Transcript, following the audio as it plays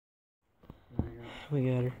We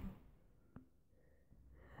got her.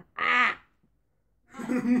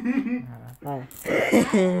 Bye.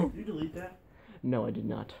 Did you delete that? No, I did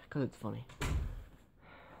not, because it's funny.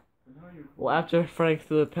 Well, after Frank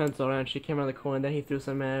threw the pencil around, she came around the corner, then he threw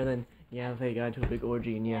some at her, then, yeah, they got into a big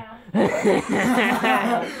orgy, and yeah.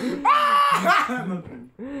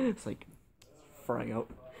 It's like, frag out.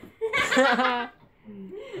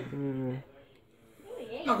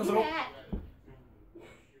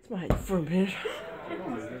 It's my front page.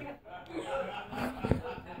 Okay.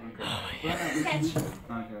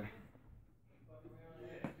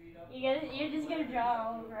 You're just gonna draw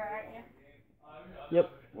all over, aren't you? Yep.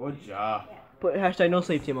 What job? Put hashtag no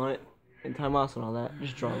sleep team on it. And time loss and all that.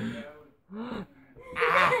 Just draw them.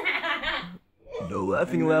 No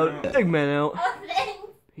laughing loud. Eggman out. Oh, thanks.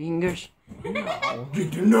 Fingers. No.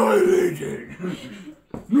 Get annihilated!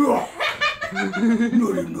 No! Not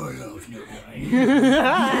in my house, no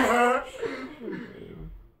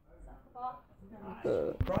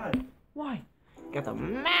Pride. Why? Got the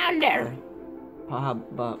Mounder.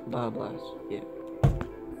 Blast. Yeah.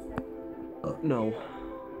 No.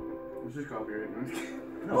 This is copyright.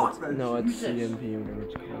 No, it's CMP, whatever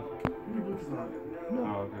it's called.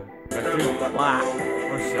 Oh, okay. Wow.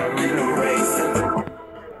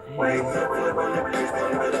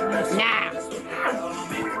 Nah.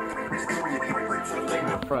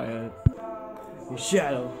 Right.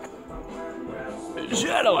 Shadow.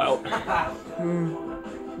 Shadow out.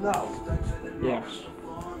 No. Yes.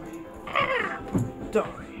 Die.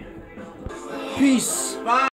 Peace.